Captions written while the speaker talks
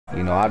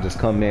You know, I just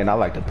come in. I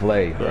like to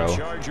play, bro.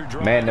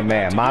 Man to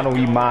man, mano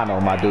y mano,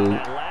 my dude.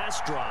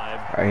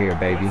 Right here,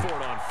 baby.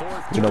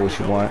 You know what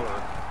you want.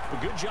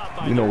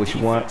 You know what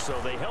you want.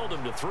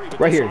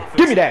 Right here.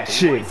 Give me that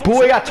shit,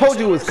 boy. I told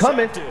you it was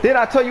coming. Didn't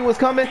I tell you it was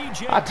coming?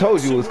 I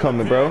told you it was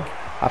coming, bro.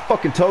 I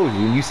fucking told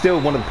you. You still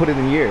want to put it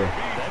in the air.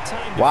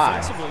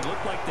 Why?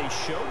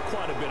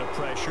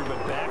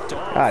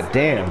 God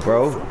damn,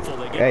 bro.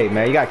 Hey,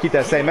 man, you gotta keep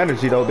that same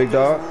energy, though, big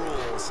dog.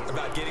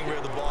 About getting rid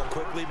of the ball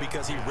quickly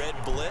because he read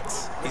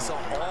blitz. He saw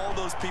all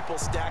those people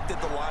stacked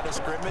at the line of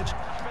scrimmage,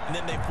 and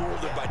then they fooled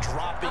him by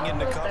dropping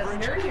into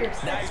coverage.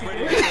 Now he's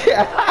ready to get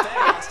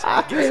fast.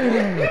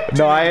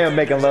 No, I am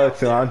making love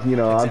to him.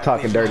 I'm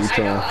talking dirty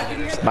to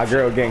him. My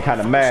girl getting kind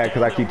of mad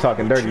because I keep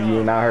talking dirty to you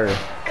and not her.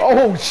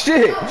 Oh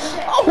shit!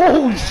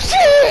 Oh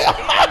shit!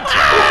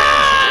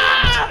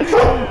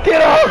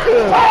 Get off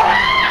her!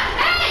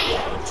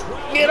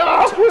 Get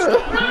off her!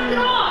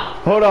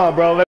 Hold on, bro.